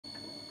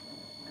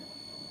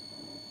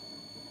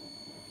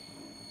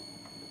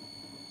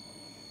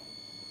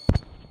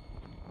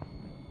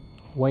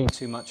way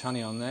too much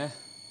honey on there.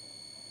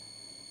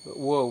 But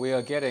whoa, we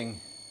are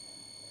getting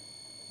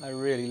a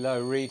really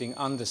low reading,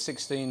 under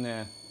 16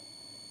 there.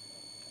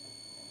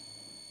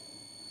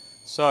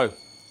 So,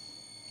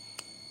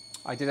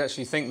 I did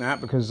actually think that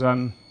because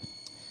the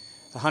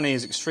honey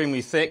is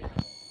extremely thick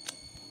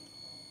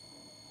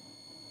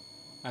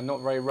and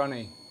not very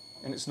runny,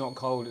 and it's not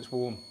cold, it's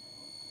warm.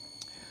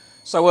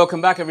 So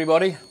welcome back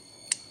everybody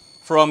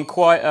from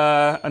quite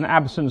an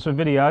absence of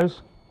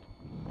videos.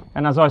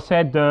 And as I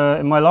said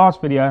in my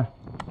last video,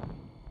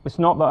 it's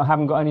not that I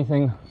haven't got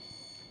anything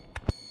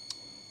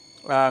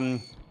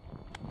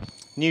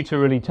new to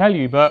really tell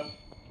you, but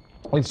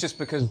it's just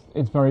because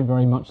it's very,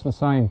 very much the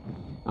same.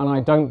 And I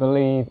don't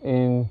believe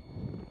in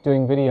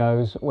doing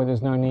videos where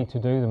there's no need to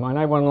do them. I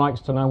know everyone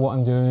likes to know what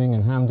I'm doing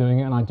and how I'm doing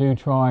it, and I do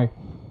try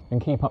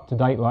and keep up to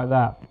date like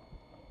that.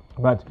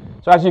 But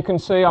so as you can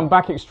see, I'm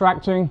back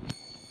extracting,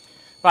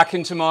 back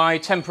into my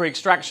temporary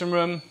extraction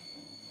room.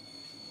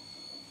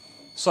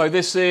 So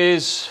this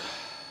is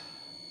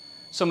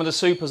some of the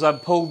supers I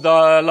pulled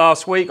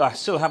last week. I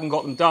still haven't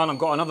got them done. I've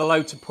got another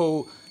load to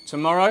pull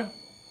tomorrow.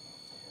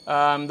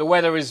 The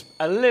weather is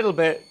a little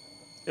bit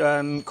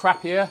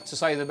crappier, to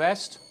say the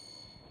best.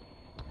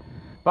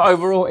 But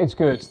overall, it's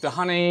good. The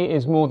honey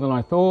is more than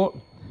I thought.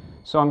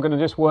 So I'm going to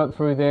just work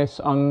through this.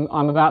 I'm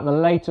about the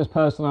latest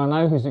person I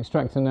know who's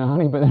extracting their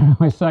honey, but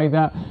I say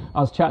that.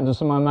 I was chatting to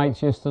some of my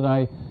mates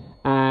yesterday,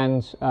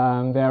 and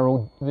they're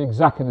all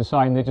exactly the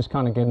same. They're just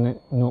kind of getting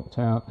it knocked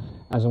out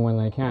as and when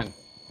they can.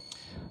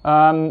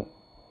 I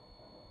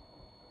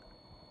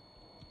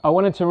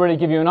wanted to really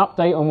give you an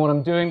update on what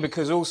I'm doing,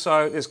 because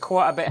also there's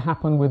quite a bit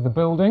happened with the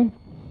building,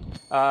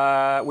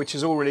 which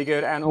is all really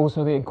good, and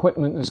also the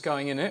equipment that's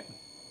going in it.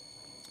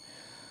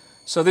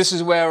 So this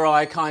is where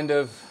I kind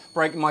of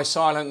break my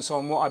silence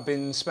on what I've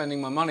been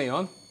spending my money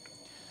on.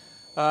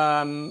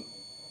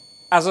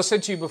 As I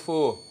said to you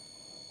before,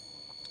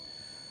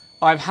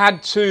 I've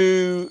had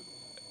to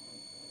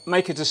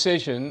make a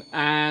decision,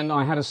 and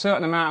I had a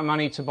certain amount of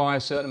money to buy a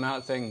certain amount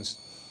of things.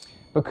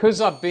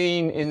 Because I've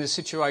been in the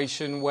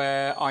situation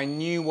where I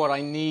knew what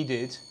I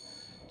needed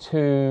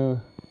to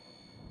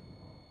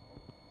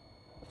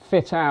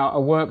fit out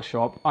a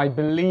workshop, I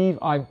believe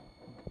I've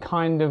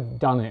kind of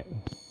done it.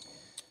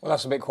 Well,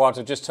 that's a bit quiet.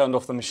 I've just turned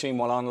off the machine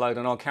while I unload,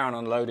 and I'll carry on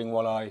unloading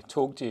while I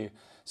talk to you.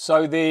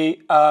 So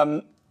the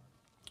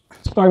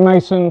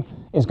stonemason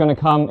is going to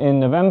come in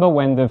November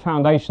when the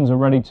foundations are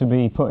ready to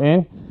be put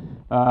in.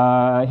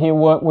 He'll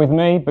work with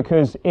me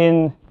because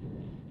in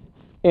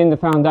the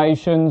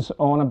foundations,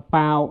 on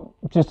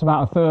just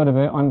about a third of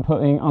it, I'm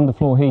putting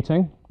underfloor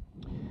heating.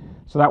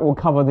 So that will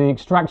cover the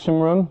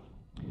extraction room,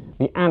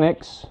 the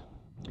annex,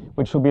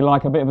 which will be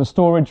like a bit of a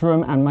storage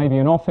room and maybe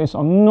an office.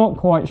 I'm not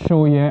quite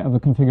sure yet of the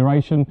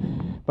configuration,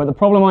 but the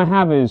problem I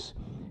have is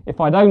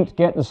if I don't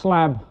get the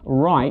slab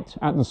right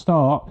at the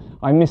start,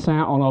 I miss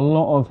out on a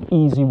lot of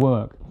easy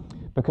work.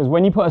 Because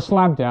when you put a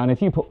slab down,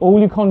 if you put all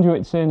your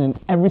conduits in and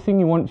everything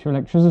you want for your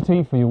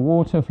electricity, for your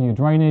water, for your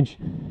drainage,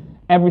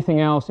 everything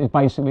else is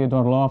basically a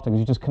doddle after, because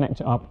you just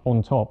connect it up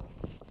on top.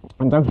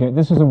 And don't forget,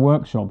 this is a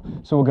workshop,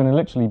 so we're going to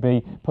literally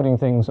be putting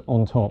things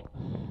on top.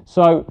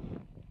 So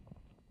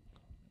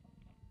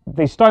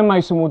the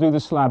stonemason will do the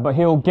slab, but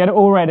he'll get it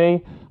all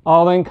ready.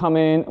 I'll then come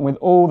in with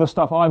all the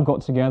stuff I've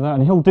got together,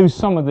 and he'll do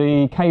some of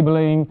the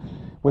cabling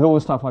with all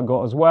the stuff I've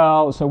got as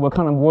well. So we'll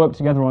kind of work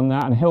together on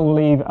that, and he'll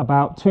leave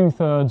about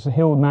 2/3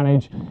 he'll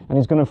manage, and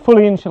he's going to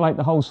fully insulate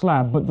the whole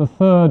slab, but the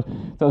third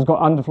that has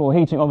got underfloor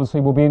heating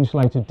obviously will be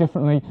insulated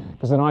differently,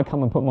 because then I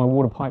come and put my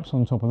water pipes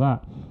on top of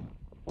that.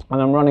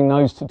 And I'm running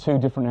those to 2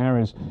 different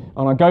areas.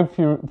 And I'll go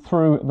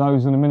through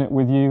those in a minute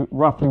with you,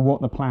 roughly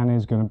what the plan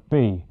is going to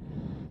be,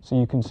 so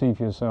you can see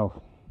for yourself.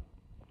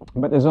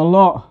 But there's a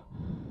lot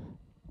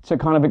to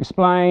kind of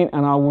explain,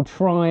 and I will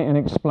try and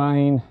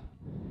explain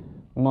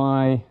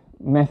my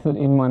method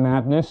in my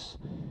madness.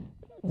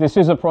 This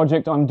is a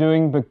project I'm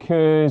doing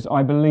because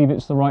I believe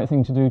it's the right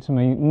thing to do to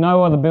me.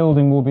 No other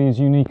building will be as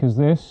unique as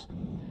this.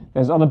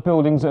 There's other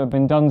buildings that have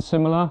been done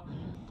similar.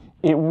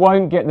 It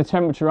won't get the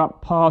temperature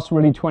up past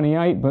really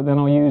 28, but then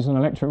I'll use an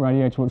electric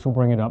radiator which will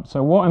bring it up.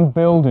 So what I'm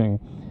building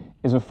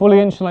is a fully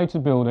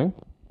insulated building.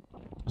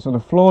 So the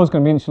floor is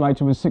going to be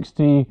insulated with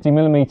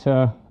 60mm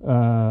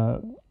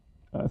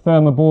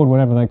thermoboard,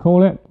 whatever they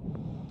call it,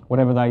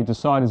 whatever they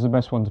decide is the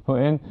best one to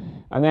put in.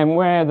 And then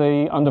where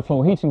the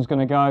underfloor heating is going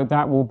to go,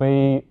 that will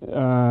be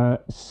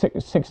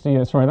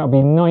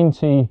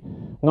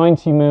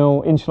 90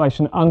 mil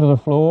insulation under the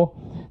floor.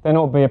 Then it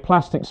will be a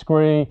plastic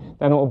scree.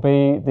 Then it will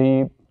be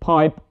the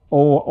pipe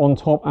or on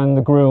top and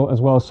the grill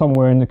as well,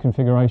 somewhere in the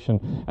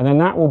configuration. And then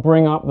that will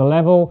bring up the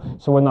level.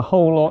 So when the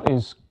whole lot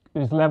is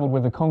leveled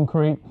with the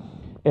concrete,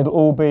 it'll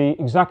all be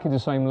exactly the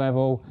same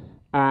level,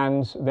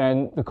 and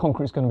then the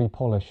concrete is going to be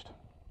polished.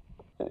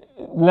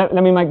 Let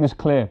me make this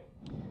clear.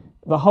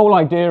 The whole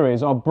idea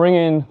is I'll bring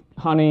in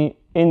honey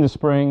in the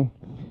spring,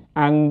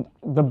 and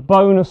the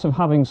bonus of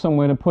having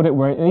somewhere to put it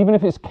where, even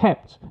if it's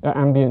kept at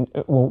ambient,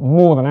 well,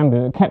 more than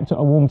ambient, kept at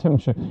a warm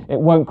temperature, it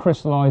won't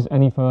crystallize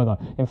any further.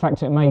 In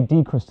fact, it may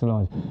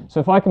decrystallize. So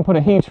if I can put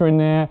a heater in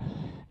there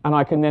and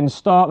I can then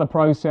start the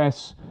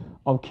process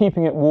of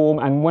keeping it warm,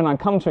 and when I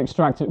come to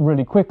extract it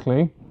really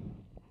quickly,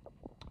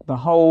 the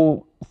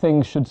whole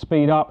thing should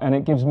speed up and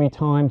it gives me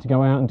time to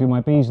go out and do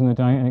my bees in the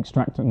day and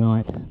extract at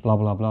night, blah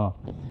blah blah.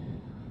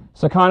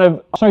 So kind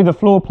of I'll show you the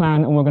floor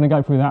plan, and we're going to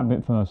go through that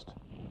bit first.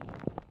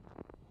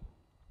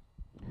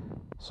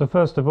 So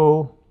first of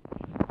all,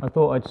 I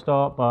thought I'd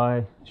start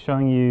by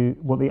showing you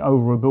what the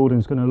overall building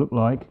is going to look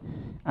like,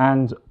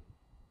 and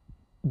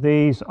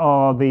these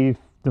are the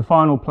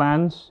final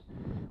plans.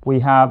 We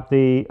have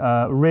the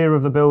rear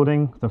of the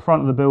building, the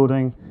front of the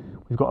building.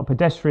 We've got a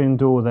pedestrian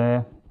door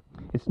there.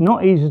 It's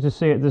not easy to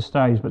see at this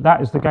stage, but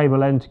that is the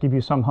gable end to give you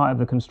some height of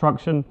the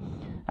construction,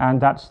 and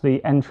that's the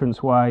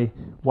entranceway,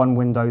 one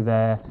window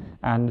there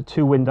and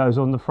two windows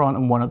on the front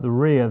and one at the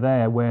rear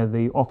there where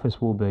the office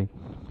will be.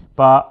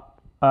 But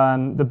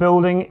the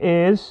building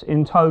is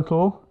in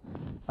total,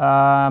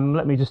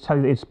 let me just tell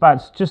you, it's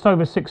about just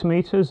over 6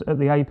 meters at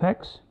the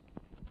apex,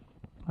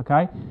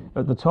 okay,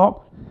 at the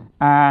top,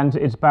 and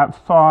it's about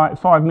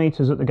 5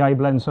 meters at the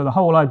gable end. So the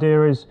whole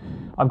idea is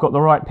I've got the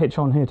right pitch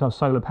on here to have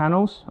solar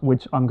panels,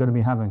 which I'm going to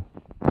be having.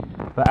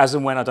 But as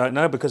and when, I don't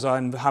know, because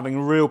I'm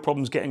having real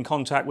problems getting in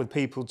contact with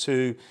people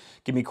to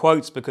give me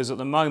quotes, because at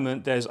the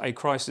moment there's a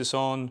crisis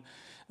on.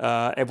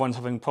 Everyone's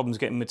having problems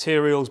getting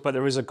materials, but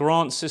there is a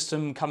grant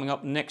system coming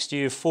up next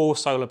year for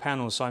solar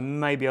panels, so I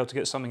may be able to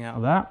get something out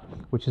of that,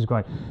 which is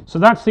great. So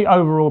that's the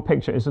overall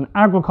picture. It's an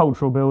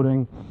agricultural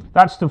building.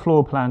 That's the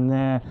floor plan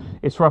there.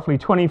 It's roughly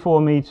 24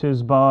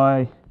 meters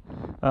by,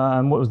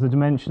 what was the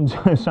dimensions?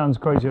 It sounds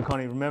crazy, I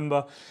can't even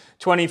remember.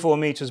 24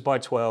 meters by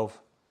 12.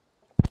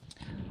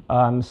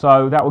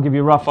 So that will give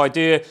you a rough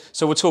idea.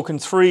 So we're talking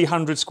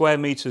 300 square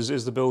meters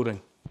is the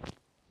building.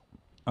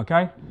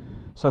 Okay,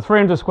 so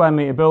 300 square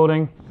meter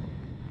building.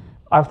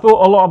 I've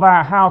thought a lot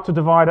about how to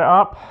divide it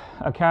up,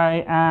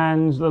 okay,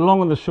 and the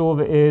long and the short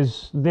of it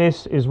is,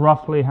 this is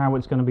roughly how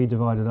it's going to be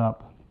divided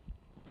up.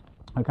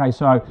 Okay,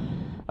 so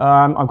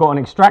I've got an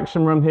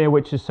extraction room here,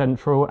 which is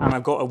central, and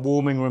I've got a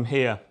warming room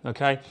here,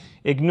 okay.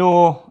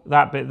 Ignore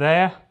that bit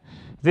there.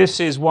 This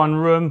is one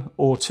room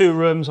or two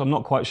rooms, I'm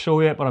not quite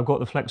sure yet, but I've got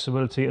the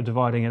flexibility of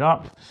dividing it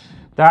up.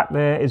 That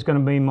there is going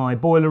to be my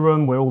boiler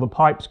room where all the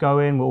pipes go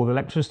in, where all the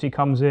electricity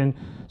comes in.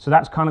 So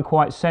that's kind of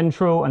quite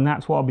central, and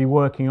that's what I'll be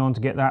working on to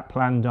get that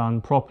plan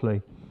done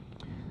properly.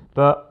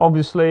 But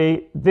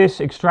obviously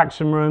this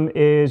extraction room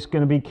is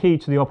going to be key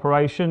to the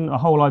operation. The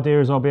whole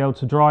idea is I'll be able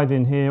to drive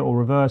in here or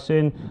reverse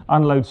in,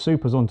 unload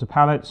supers onto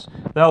pallets.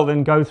 They'll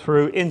then go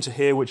through into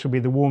here, which will be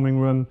the warming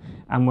room,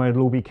 and where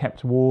it'll all be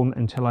kept warm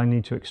until I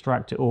need to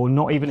extract it, or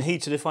not even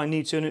heated if I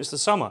need to and it's the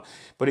summer.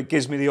 But it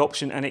gives me the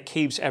option, and it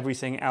keeps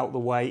everything out the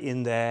way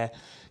in there,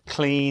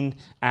 clean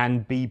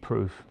and bee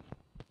proof.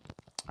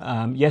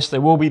 Yes,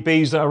 there will be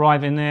bees that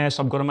arrive in there,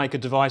 so I've got to make a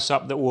device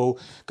up that will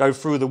go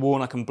through the wall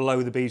and I can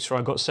blow the bees through.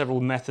 I've got several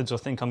methods I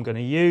think I'm going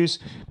to use,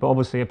 but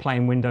obviously a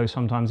plain window is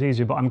sometimes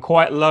easier. But I'm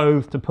quite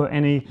loath to put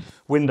any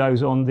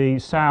windows on the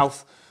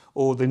south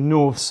or the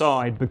north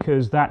side,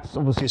 because that's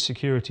obviously a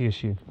security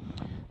issue,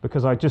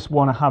 because I just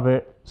want to have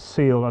it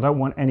sealed. I don't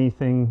want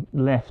anything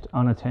left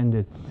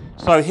unattended.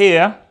 So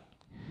here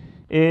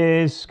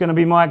is going to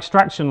be my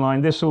extraction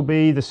line. This will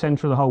be the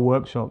center of the whole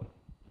workshop.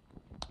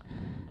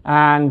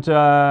 And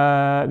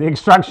the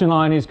extraction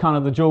line is kind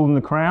of the jewel in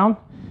the crown.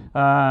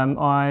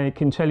 I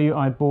can tell you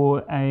I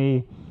bought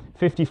a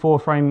 54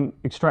 frame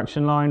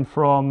extraction line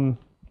from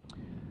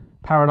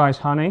Paradise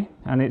Honey,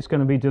 and it's going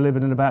to be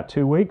delivered in about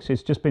 2 weeks.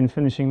 It's just been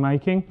finishing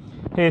making.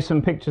 Here's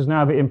some pictures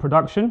now of it in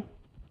production.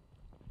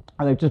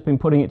 And they've just been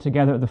putting it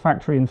together at the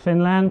factory in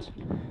Finland,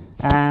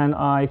 and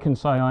I can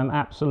say I'm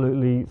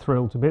absolutely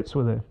thrilled to bits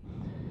with it.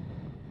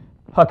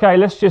 Okay,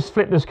 let's just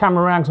flip this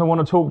camera around because I want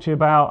to talk to you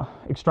about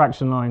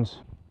extraction lines.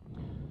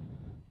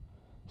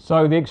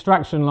 So the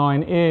extraction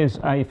line is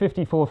a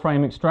 54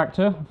 frame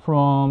extractor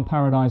from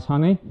Paradise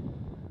Honey.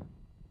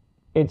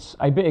 It's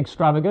a bit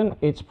extravagant,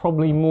 it's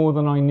probably more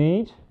than I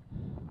need,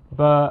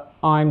 but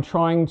I'm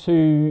trying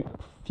to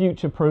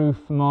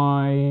future-proof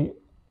my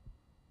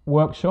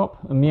workshop,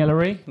 a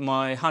miellery,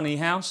 my honey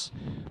house,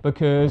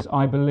 because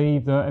I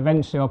believe that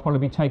eventually I'll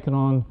probably be taking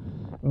on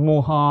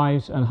more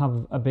hives and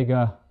have a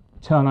bigger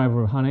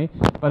turnover of honey.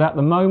 But at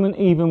the moment,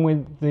 even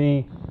with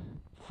the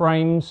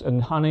frames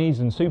and honeys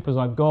and supers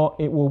I've got,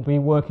 it will be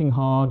working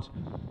hard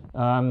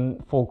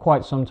for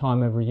quite some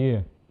time every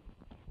year.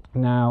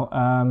 Now,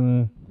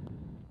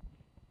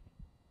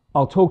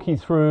 I'll talk you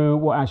through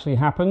what actually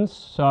happens.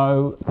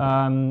 So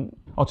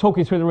I'll talk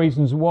you through the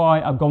reasons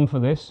why I've gone for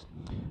this.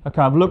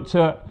 Okay, I've looked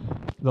at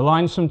the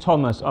lines from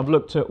Thomas. I've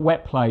looked at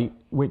wet plate,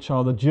 which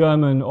are the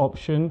German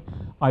option.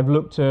 I've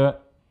looked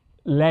at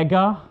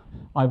Lega.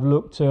 I've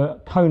looked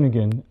at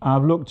Konigan.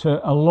 I've looked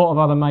at a lot of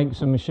other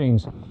makes and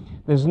machines.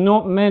 There's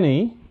not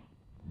many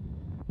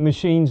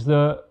machines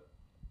that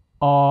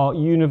are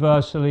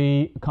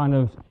universally kind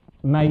of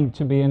made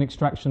to be an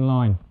extraction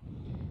line.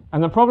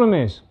 And the problem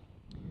is,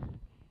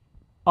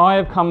 I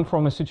have come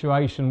from a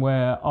situation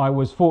where I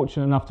was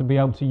fortunate enough to be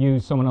able to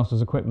use someone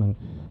else's equipment.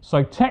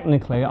 So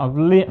technically, I've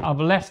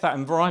left that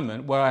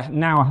environment where I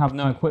now have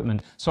no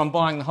equipment. So I'm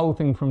buying the whole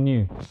thing from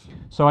new.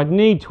 So I'd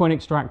need twin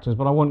extractors,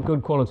 but I want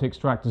good quality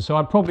extractors. So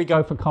I'd probably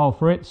go for Carl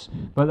Fritz,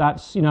 but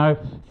that's, you know,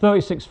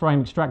 36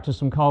 frame extractors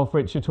from Carl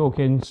Fritz, you're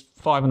talking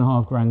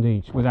 5.5 grand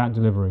each without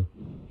delivery.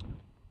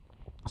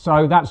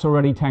 So that's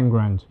already 10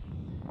 grand.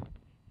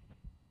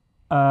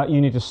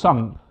 You need a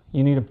sump,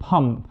 you need a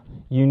pump,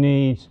 you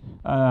need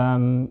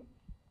a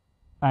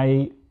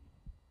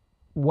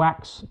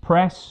wax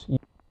press.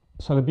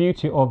 So the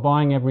beauty of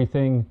buying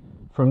everything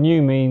from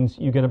new means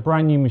you get a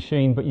brand new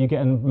machine, but you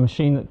get a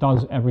machine that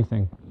does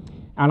everything.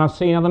 And I've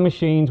seen other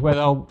machines where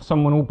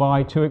someone will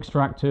buy 2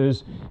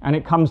 extractors and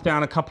it comes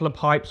down a couple of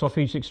pipes off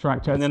each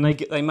extractor, and then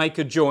they make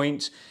a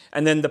joint,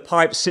 and then the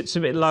pipe sits a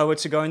bit lower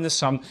to go in the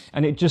sump,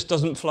 and it just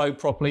doesn't flow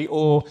properly.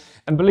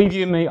 And believe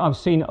you me, I've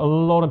seen a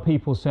lot of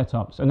people's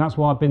setups, and that's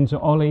why I've been to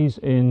Ollie's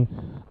in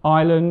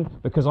Ireland,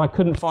 because I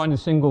couldn't find a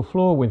single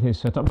flaw with his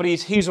setup. But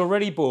he's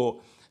already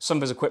bought some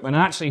of his equipment,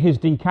 and actually his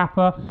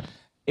decapper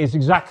is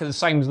exactly the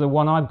same as the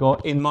one I've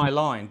got in my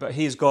line, but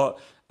he's got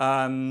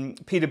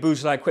Peter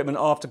Bourgelat equipment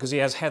after, because he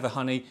has heather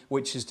honey,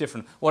 which is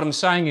different. What I'm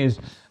saying is,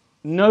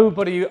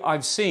 nobody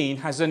I've seen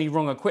has any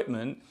wrong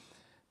equipment,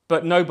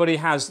 but nobody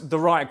has the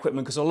right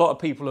equipment, because a lot of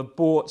people have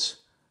bought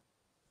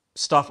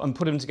stuff and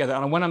put them together.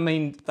 And when I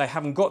mean they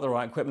haven't got the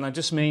right equipment, I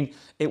just mean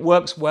it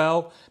works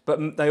well,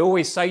 but they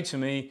always say to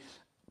me,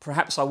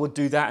 perhaps I would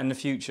do that in the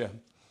future.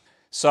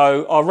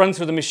 So I'll run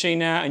through the machine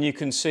now and you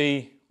can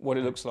see what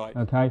it looks like.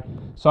 Okay,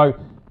 so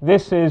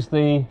this is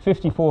the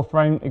 54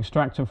 frame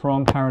extractor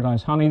from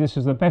Paradise Honey. This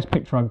is the best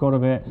picture I've got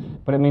of it,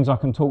 but it means I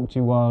can talk to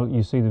you while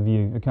you see the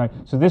view. Okay,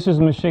 so this is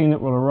the machine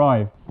that will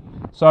arrive.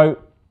 So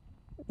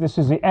this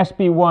is the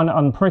SB1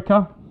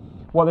 unpricker.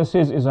 What this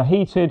is a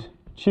heated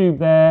tube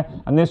there,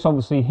 and this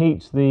obviously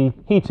heats the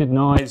heated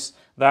knives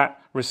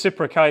that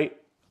reciprocate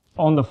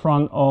on the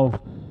front of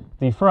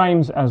the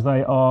frames as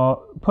they are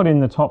put in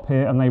the top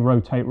here, and they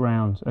rotate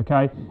round,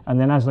 okay? And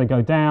then as they go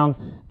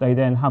down, they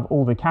then have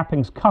all the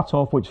cappings cut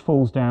off, which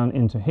falls down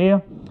into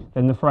here.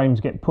 Then the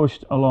frames get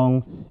pushed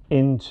along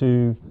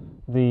into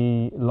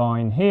the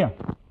line here.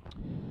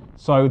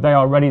 So they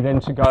are ready then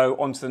to go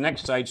on to the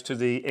next stage, to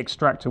the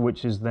extractor,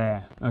 which is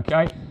there,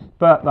 okay?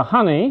 But the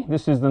honey,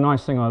 this is the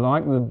nice thing I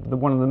like,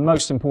 one of the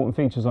most important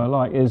features I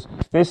like is,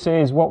 this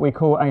is what we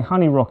call a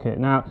honey rocket.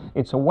 Now,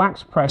 it's a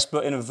wax press,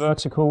 but in a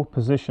vertical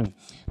position.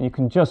 And you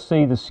can just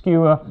see the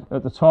skewer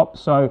at the top.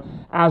 So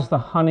as the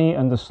honey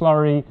and the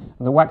slurry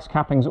and the wax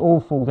cappings all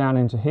fall down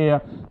into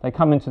here, they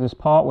come into this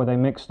part where they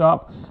mixed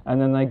up,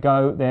 and then they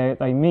go there,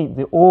 they meet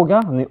the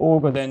auger, and the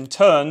auger then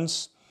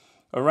turns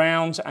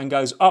around and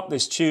goes up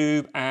this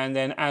tube, and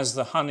then as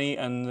the honey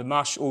and the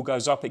mush all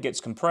goes up, it gets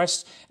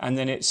compressed, and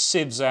then it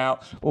sieves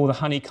out, all the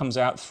honey comes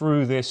out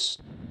through this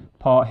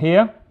part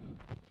here,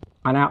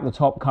 and out the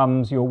top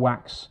comes your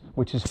wax,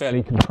 which is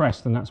fairly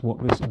compressed, and that's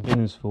what this bin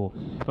is for.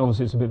 But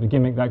obviously it's a bit of a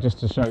gimmick, that just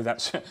to show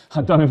that's,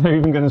 I don't know if they're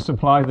even going to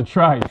supply the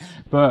tray.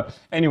 But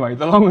anyway,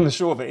 the long and the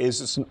short of it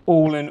is, it's an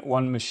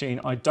all-in-one machine.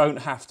 I don't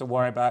have to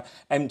worry about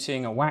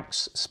emptying a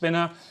wax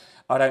spinner.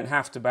 I don't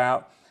have to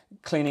about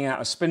cleaning out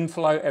a spin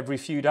flow every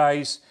few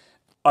days.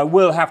 I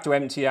will have to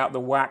empty out the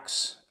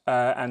wax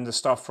and the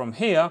stuff from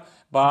here,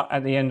 but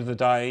at the end of the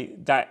day,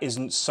 that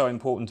isn't so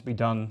important to be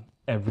done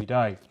every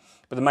day.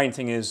 But the main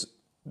thing is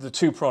the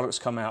 2 products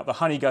come out. The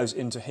honey goes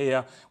into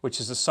here,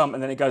 which is the sump,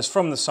 and then it goes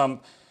from the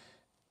sump,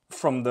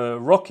 from the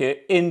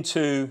rocket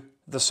into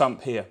the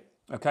sump here.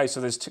 Okay,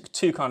 so there's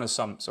 2 kind of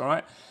sumps, all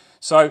right?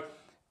 So,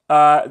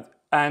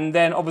 and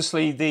then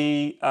obviously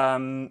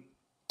the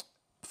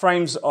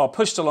frames are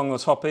pushed along the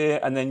top here,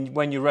 and then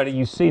when you're ready,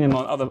 you've seen them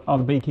on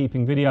other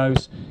beekeeping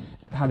videos,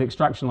 how the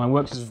extraction line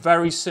works. It's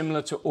very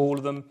similar to all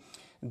of them.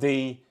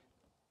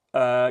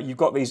 You've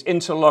got these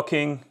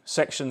interlocking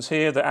sections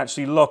here that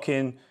actually lock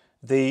in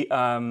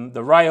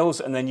the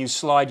rails, and then you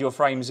slide your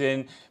frames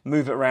in,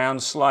 move it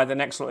around, slide the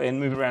next lot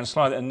in, move it around,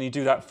 slide it, and you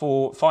do that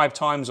 5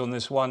 times on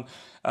this one,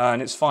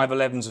 and it's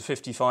 511s of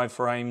 55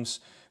 frames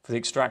for the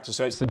extractor.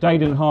 So it's the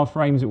 1.5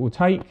 frames it will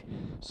take.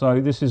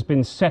 So this has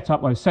been set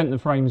up. I've sent the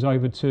frames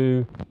over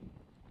to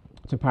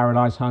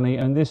Paradise Honey,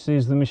 and this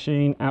is the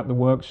machine at the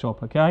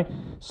workshop. Okay,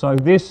 so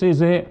this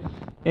is it.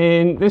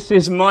 This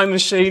is my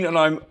machine, and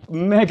I'm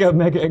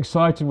mega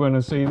excited when I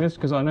see this,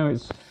 because I know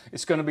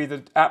it's going to be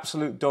the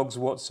absolute dog's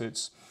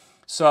Watsits.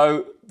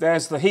 So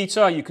there's the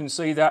heater, you can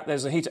see that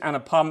there's a heater and a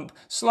pump,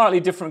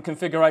 slightly different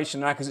configuration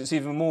now because it's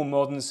even more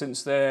modern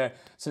since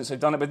they've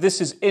done it. But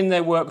this is in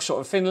their workshop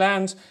of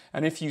Finland,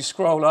 and if you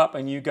scroll up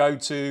and you go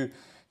to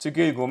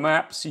Google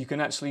Maps, you can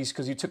actually,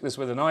 because you took this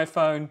with an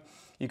iPhone,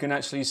 you can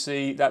actually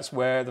see that's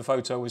where the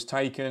photo was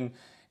taken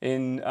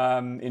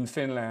in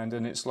Finland,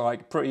 and it's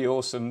like pretty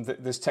awesome,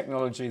 this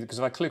technology, because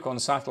if I click on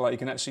satellite you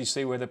can actually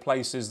see where the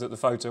place is that the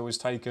photo was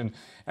taken,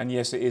 and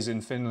yes, it is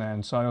in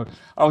Finland. So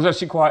I was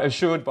actually quite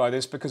assured by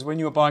this, because when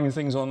you're buying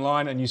things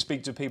online and you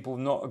speak to people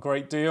not a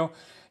great deal,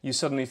 you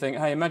suddenly think,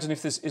 hey, imagine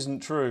if this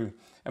isn't true,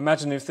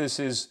 imagine if this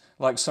is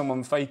like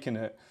someone faking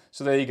it.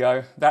 So there you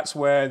go. That's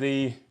where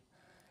the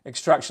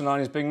extraction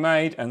line is being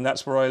made, and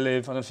that's where I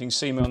live. I don't know if you can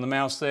see me on the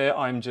mouse there.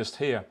 I'm just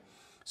here.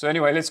 So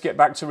anyway, let's get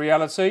back to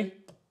reality.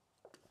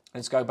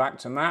 Let's go back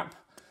to map,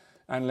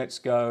 and let's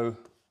go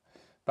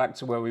back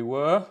to where we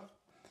were.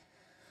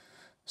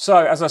 So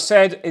as I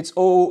said, it's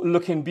all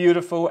looking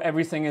beautiful.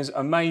 Everything is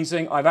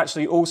amazing. I've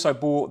actually also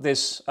bought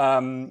this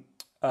attachment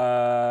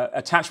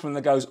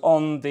that goes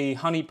on the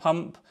honey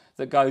pump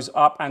that goes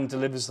up and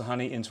delivers the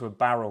honey into a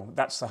barrel.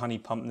 That's the honey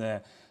pump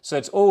there. So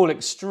it's all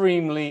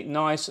extremely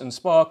nice and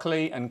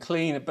sparkly and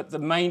clean. But the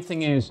main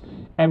thing is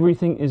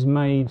everything is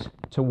made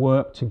to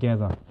work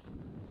together.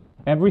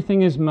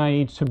 Everything is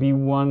made to be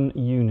one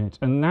unit.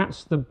 And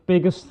that's the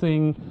biggest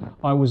thing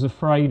I was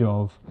afraid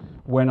of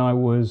when I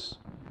was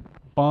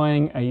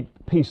buying a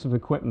piece of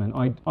equipment.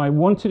 I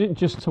wanted it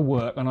just to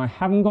work, and I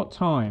haven't got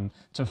time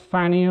to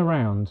fanny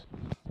around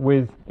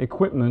with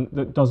equipment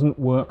that doesn't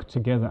work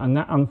together. And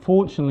that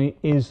unfortunately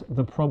is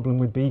the problem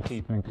with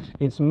beekeeping.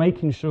 It's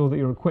making sure that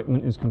your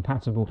equipment is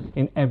compatible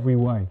in every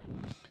way.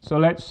 So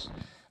let's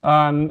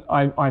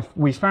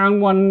we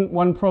found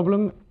one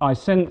problem. I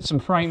sent some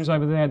frames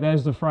over there.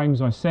 There's the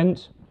frames I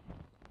sent.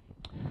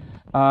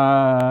 There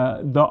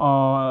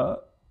are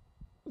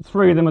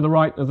 3 of them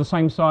are the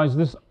same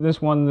size.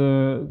 This one,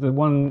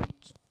 the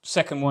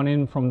second one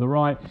in from the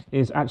right,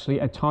 is actually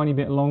a tiny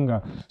bit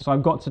longer. So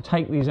I've got to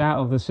take these out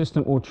of the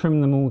system or trim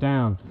them all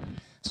down.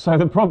 So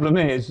the problem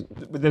is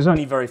there's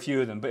only very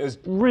few of them, but it was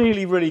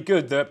really, really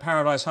good that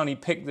Paradise Honey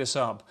picked this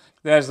up.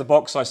 There's the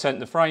box I sent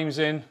the frames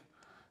in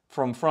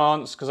from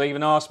France, because they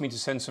even asked me to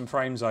send some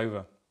frames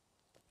over.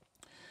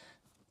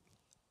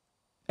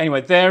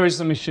 Anyway, there is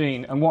the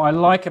machine, and what I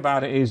like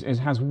about it is it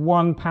has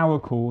one power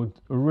cord,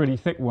 a really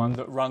thick one,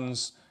 that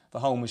runs the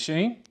whole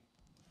machine.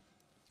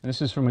 And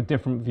this is from a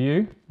different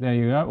view. There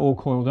you go, all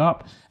coiled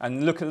up.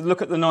 And look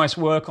at the nice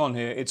work on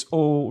here. It's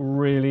all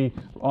really,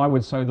 I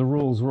would say, the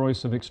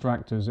Rolls-Royce of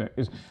extractors.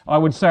 I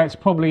would say it's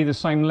probably the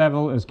same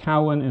level as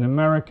Cowan in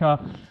America.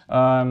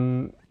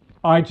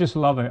 I just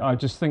love it. I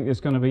just think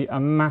it's going to be a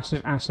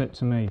massive asset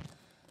to me.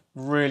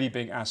 Really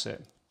big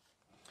asset.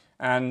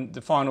 And the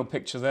final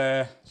picture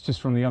there, it's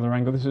just from the other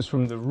angle. This is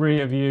from the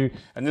rear view,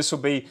 and this will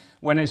be,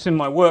 when it's in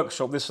my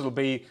workshop, there'll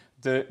be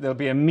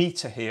a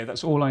meter here.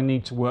 That's all I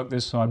need to work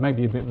this side,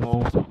 maybe a bit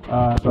more,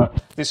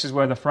 but this is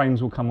where the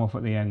frames will come off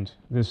at the end,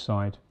 this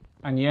side.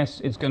 And yes,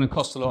 it's going to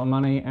cost a lot of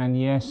money,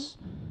 and yes,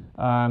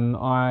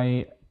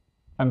 I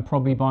am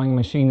probably buying a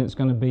machine that's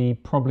going to be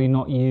probably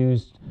not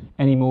used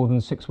any more than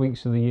 6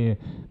 weeks of the year.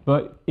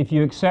 But if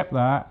you accept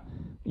that,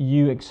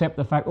 you accept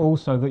the fact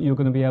also that you're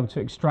going to be able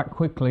to extract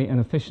quickly and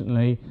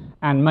efficiently,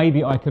 and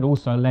maybe I could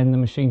also lend the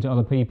machine to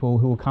other people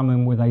who will come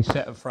in with a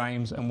set of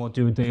frames and we'll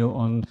do a deal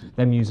on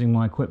them using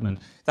my equipment.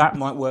 That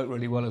might work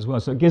really well as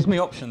well. So it gives me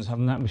options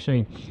having that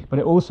machine, but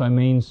it also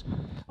means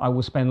I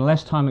will spend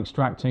less time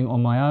extracting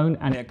on my own,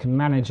 and I can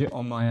manage it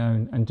on my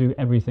own and do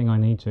everything I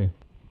need to.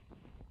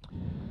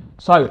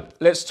 So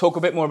let's talk a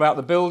bit more about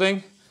the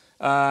building.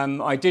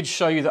 I did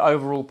show you the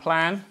overall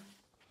plan.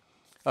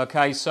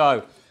 Okay,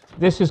 so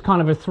this is kind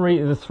of the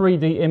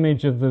 3D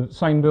image of the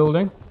same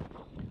building.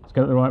 Let's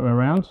get it the right way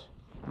around.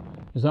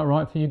 Is that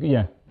right for you?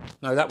 Yeah.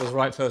 No, that was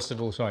right first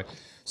of all, sorry.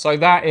 So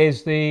that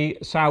is the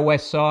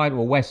southwest side,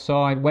 or west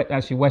side,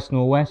 actually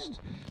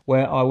west-northwest,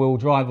 where I will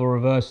drive or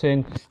reverse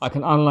in. I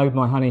can unload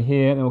my honey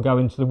here, and it will go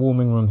into the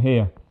warming room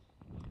here.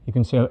 You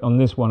can see on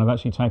this one, I've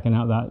actually taken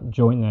out that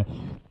joint there.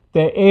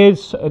 There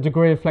is a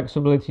degree of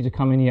flexibility to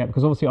come in yet,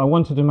 because obviously I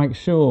wanted to make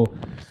sure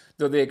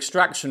that the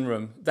extraction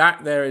room,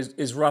 that there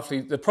is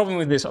roughly, the problem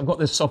with this, I've got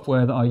this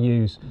software that I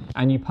use,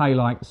 and you pay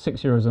like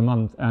 €6 a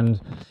month, and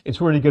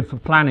it's really good for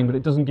planning, but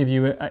it doesn't give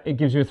you, it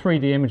gives you a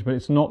 3D image, but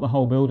it's not the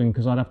whole building,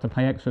 because I'd have to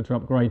pay extra to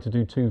upgrade to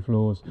do 2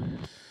 floors.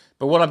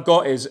 But what I've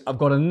got is, I've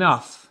got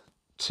enough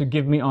to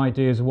give me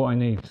ideas of what I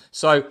need.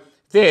 So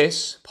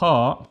this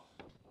part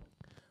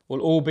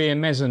will all be a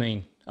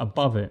mezzanine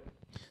above it.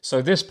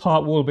 So this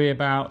part will be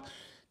about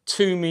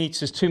 2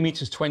 meters, 2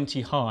 meters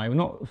 20 high. We're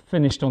not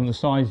finished on the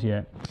sides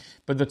yet,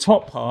 but the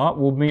top part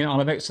will mean I'll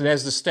have it. So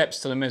there's the steps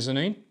to the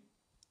mezzanine.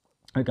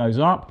 It goes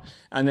up,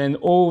 and then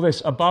all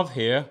this above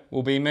here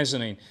will be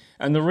mezzanine.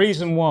 And the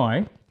reason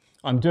why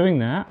I'm doing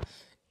that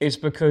is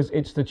because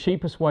it's the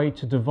cheapest way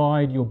to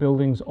divide your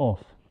buildings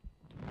off.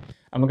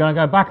 And we're going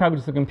to go back over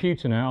to the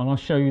computer now, and I'll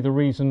show you the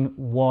reason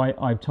why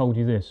I've told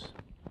you this.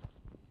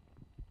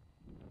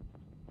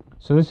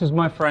 So this is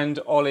my friend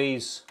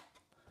Ollie's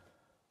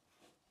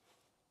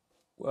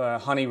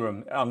honey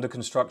room under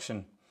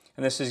construction,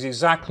 and this is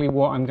exactly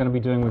what I'm going to be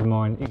doing with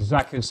mine.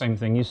 Exactly the same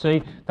thing. You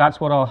see, that's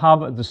what I'll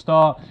have at the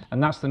start,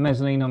 and that's the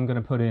mezzanine I'm going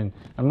to put in,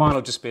 and mine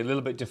will just be a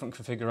little bit different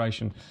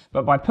configuration.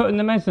 But by putting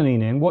the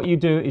mezzanine in, what you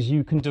do is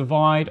you can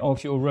divide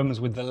off your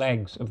rooms with the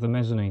legs of the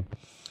mezzanine.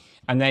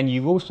 And then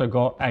you've also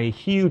got a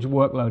huge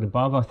workload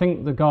above. I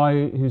think the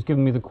guy who's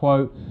given me the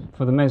quote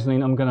for the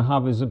mezzanine I'm going to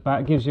have is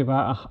gives you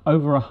about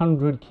over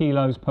 100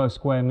 kilos per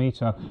square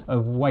meter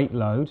of weight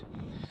load.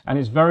 And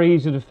it's very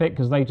easy to fit,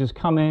 because they just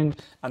come in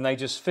and they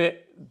just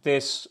fit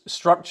this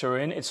structure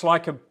in. It's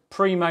like a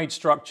pre-made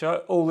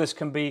structure. All this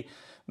can be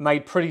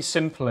made pretty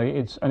simply.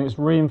 It's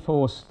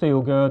reinforced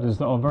steel girders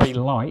that are very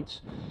light,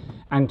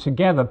 and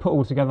together, put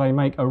all together, they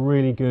make a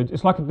really good,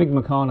 it's like a big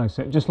Meccano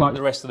set, just like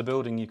the rest of the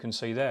building you can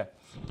see there.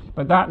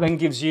 But that then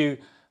gives you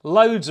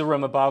loads of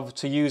room above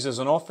to use as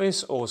an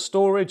office or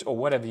storage or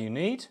whatever you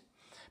need.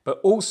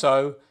 But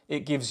also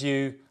it gives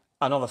you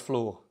another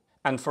floor.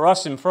 And for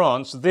us in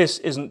France, this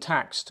isn't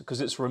taxed because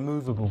it's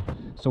removable.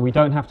 So we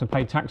don't have to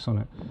pay tax on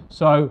it.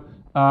 So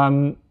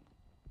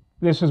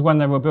this is when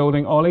they were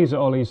building Ollie's at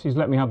Ollie's. He's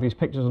let me have these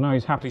pictures. I know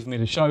he's happy for me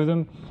to show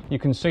them. You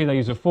can see they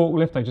use a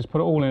forklift. They just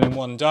put it all in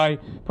one day.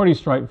 Pretty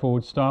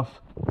straightforward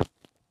stuff.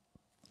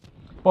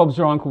 Bob's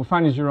your uncle,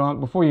 Fanny's your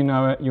aunt. Before you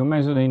know it, your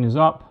mezzanine is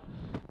up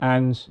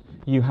and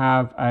you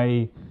have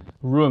a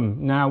room.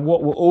 Now,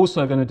 what we're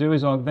also going to do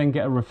is I'll then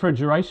get a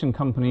refrigeration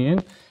company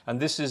in, and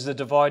this is the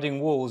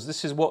dividing walls.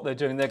 This is what they're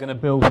doing. They're going to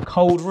build a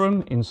cold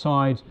room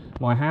inside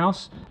my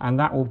house, and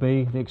that will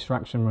be the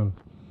extraction room.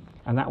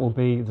 And that will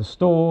be the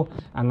store,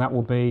 and that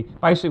will be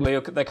basically,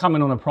 they're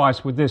coming on a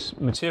price with this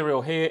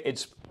material here.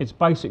 It's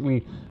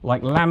basically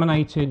like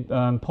laminated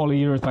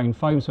polyurethane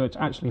foam, so it's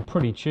actually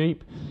pretty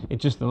cheap.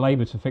 It's just the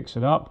labour to fix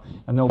it up,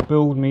 and they'll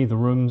build me the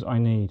rooms I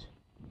need.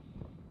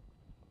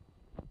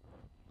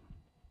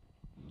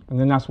 And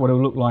then that's what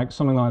it'll look like,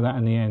 something like that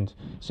in the end.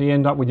 So you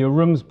end up with your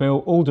rooms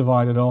built, all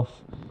divided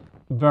off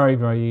very,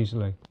 very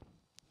easily.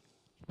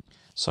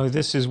 So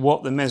this is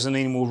what the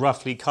mezzanine will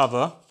roughly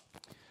cover.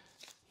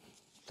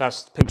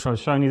 That's the picture I've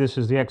shown you. This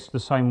is the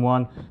same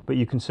one, but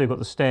you can see I've got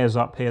the stairs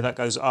up here. That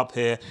goes up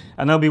here,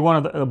 and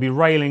there'll be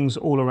railings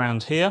all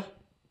around here.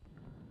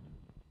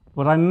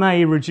 But I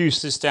may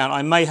reduce this down.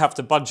 I may have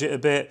to budget a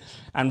bit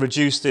and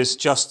reduce this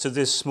just to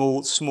this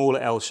smaller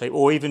L shape,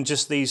 or even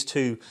just these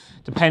two,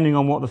 depending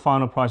on what the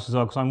final prices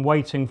are, because I'm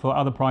waiting for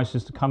other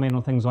prices to come in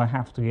on things I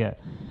have to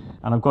get,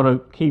 and I've got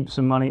to keep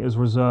some money as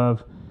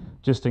reserve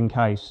just in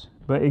case.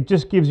 But it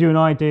just gives you an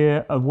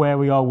idea of where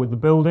we are with the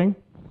building.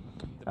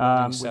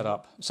 Set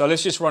up. So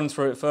let's just run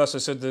through it first. I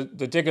said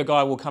the digger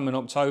guy will come in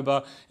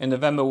October. In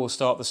November we'll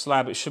start the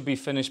slab. It should be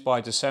finished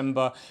by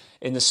December.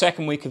 In the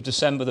second week of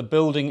December the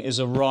building is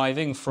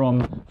arriving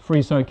from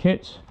Friso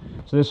Kit.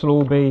 So this will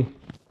all be,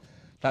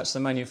 that's the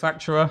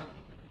manufacturer.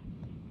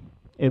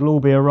 It'll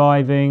all be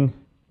arriving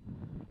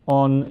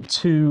on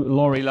 2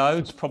 lorry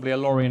loads, probably a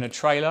lorry and a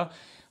trailer.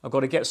 I've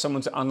got to get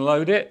someone to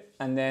unload it,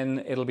 and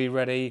then it'll be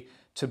ready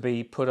to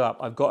be put up.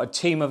 I've got a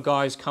team of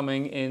guys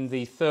coming in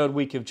the 3rd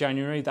week of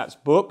January. That's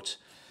booked.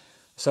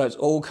 So it's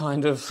all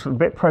kind of a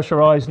bit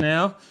pressurized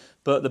now,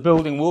 but the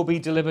building will be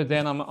delivered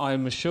then,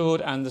 I'm assured,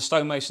 and the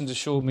stonemasons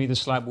assured me the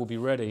slab will be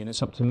ready, and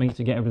it's up to me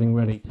to get everything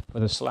ready for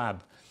the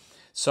slab.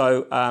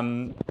 So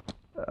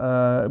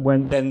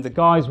when then the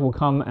guys will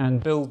come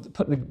and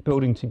put the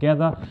building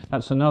together.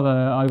 That's another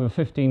over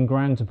 15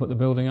 grand to put the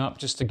building up,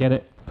 just to get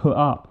it put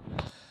up.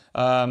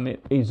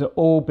 These are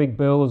all big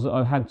bills that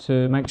I've had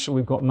to make sure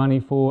we've got money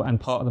for, and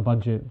part of the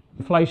budget.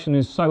 Inflation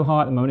is so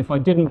high at the moment. If I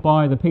didn't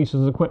buy the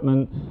pieces of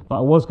equipment that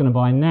I was going to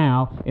buy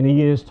now, in a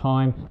year's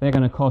time, they're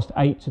going to cost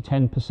 8 to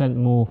 10%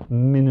 more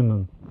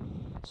minimum.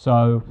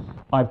 So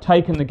I've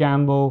taken the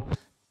gamble.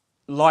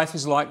 Life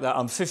is like that.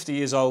 I'm 50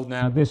 years old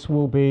now. This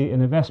will be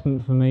an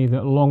investment for me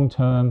that long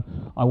term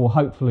I will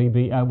hopefully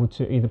be able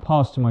to either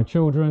pass to my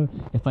children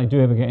if they do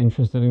ever get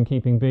interested in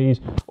keeping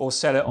bees, or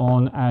sell it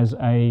on as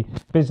a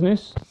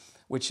business,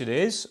 which it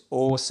is,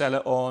 or sell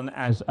it on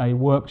as a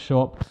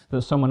workshop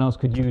that someone else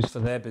could use for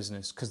their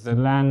business, because the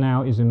land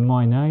now is in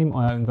my name.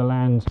 I own the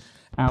land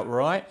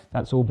outright.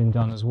 That's all been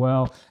done as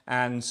well,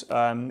 and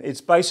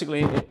it's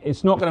basically,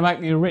 it's not going to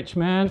make me a rich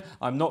man.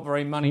 I'm not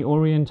very money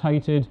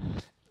orientated.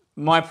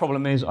 My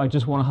problem is I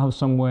just want to have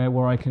somewhere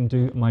where I can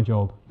do my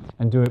job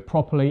and do it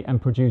properly and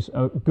produce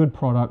a good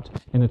product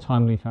in a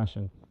timely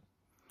fashion.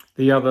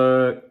 The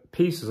other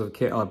pieces of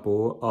kit I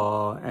bought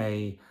are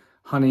a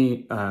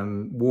honey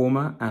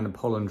warmer and a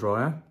pollen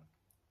dryer.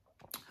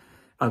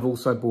 I've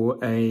also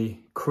bought a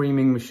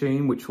creaming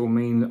machine, which will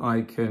mean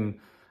I can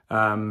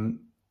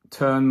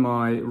turn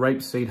my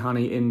rapeseed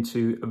honey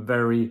into a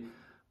very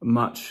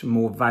much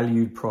more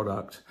valued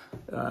product.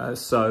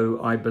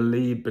 So I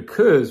believe,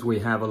 because we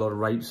have a lot of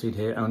rapeseed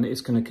here, and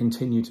it's going to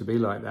continue to be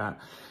like that,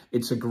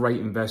 it's a great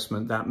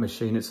investment, that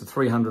machine. It's a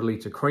 300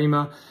 litre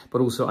creamer,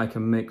 but also I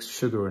can mix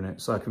sugar in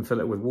it. So I can fill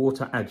it with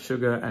water, add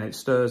sugar, and it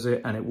stirs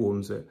it and it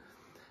warms it.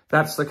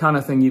 That's the kind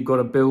of thing you've got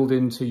to build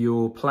into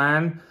your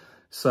plan.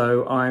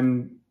 So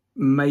I'm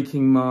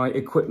making my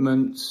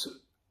equipment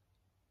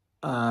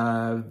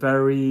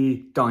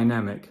very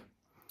dynamic.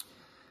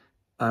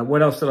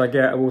 What else did I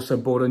get? I also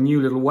bought a new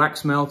little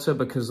wax melter,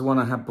 because the one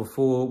I had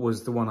before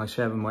was the one I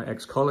shared with my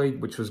ex-colleague,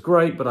 which was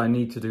great, but I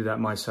need to do that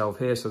myself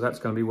here, so that's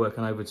going to be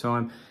working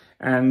overtime.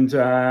 And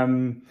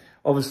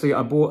obviously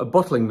I bought a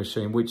bottling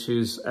machine, which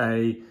is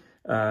a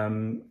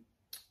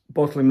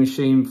bottling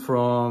machine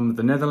from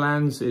the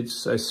Netherlands.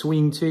 It's a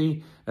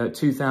Sweente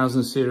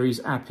 2000 series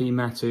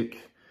Appy-matic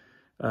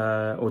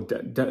or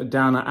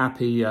Downer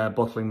Appy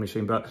bottling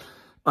machine. But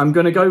I'm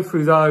going to go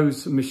through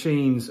those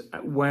machines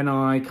when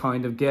I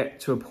kind of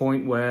get to a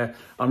point where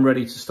I'm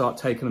ready to start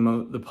taking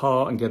them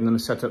apart and getting them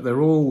set up.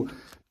 They're all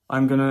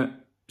I'm going to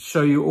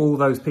show you all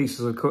those pieces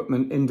of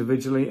equipment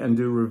individually and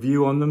do a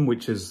review on them,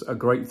 which is a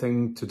great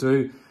thing to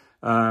do.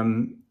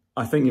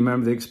 I think you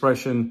remember the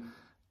expression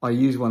I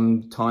used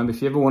one time.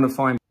 If you ever want to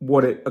find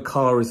what a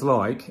car is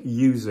like,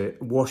 use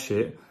it, wash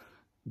it,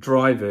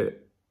 drive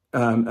it.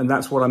 And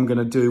that's what I'm going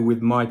to do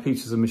with my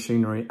pieces of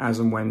machinery as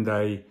and when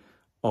they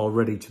are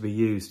ready to be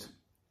used.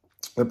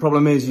 The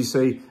problem is, you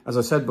see, as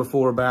I said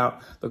before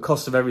about the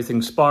cost of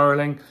everything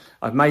spiraling,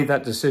 I've made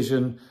that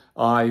decision.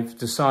 I've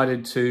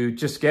decided to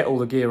just get all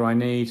the gear I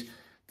need.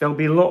 There'll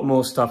be a lot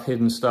more stuff,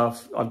 hidden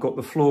stuff. I've got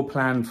the floor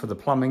plan for the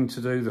plumbing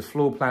to do, the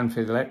floor plan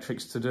for the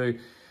electrics to do.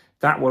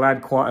 That will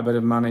add quite a bit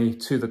of money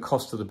to the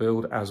cost of the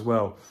build as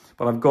well.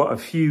 But I've got a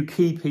few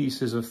key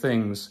pieces of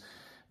things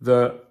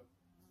that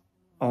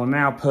are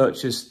now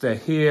purchased. They're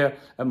here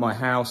at my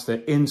house, they're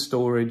in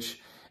storage,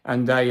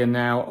 and they are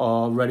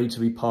now ready to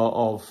be part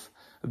of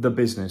the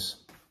business.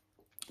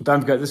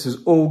 Don't forget, this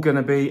is all going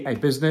to be a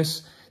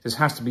business. This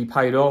has to be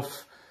paid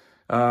off.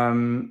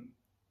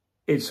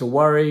 It's a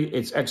worry,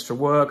 it's extra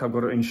work. I've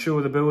got to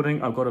insure the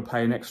building. I've got to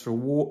pay an extra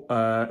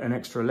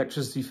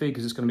electricity fee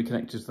because it's going to be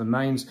connected to the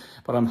mains.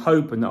 But I'm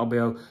hoping that I'll be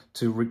able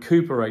to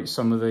recuperate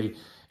some of the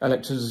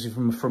electricity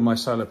from my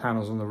solar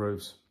panels on the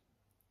roofs.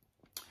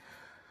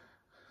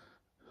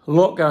 A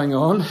lot going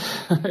on.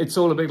 It's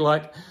all a bit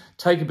like,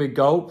 take a big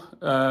gulp.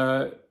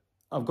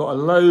 I've got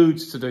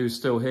loads to do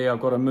still here.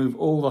 I've got to move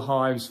all the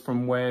hives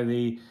from where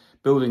the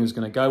building is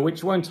going to go,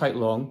 which won't take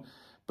long,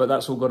 but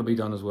that's all got to be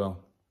done as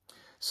well.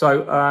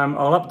 So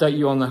I'll update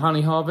you on the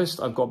honey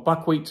harvest. I've got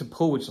buckwheat to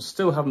pull, which I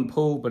still haven't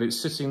pulled, but it's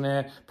sitting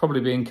there,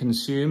 probably being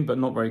consumed, but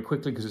not very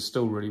quickly because it's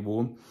still really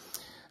warm.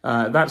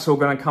 That's all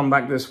going to come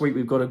back this week.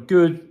 We've got a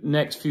good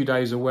next few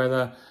days of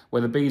weather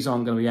where the bees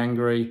aren't going to be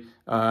angry,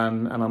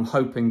 and I'm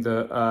hoping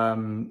that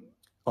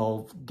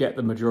I'll get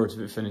the majority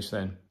of it finished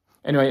then.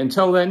 Anyway,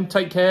 until then,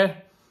 take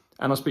care,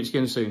 and I'll speak to you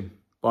again soon.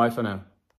 Bye for now.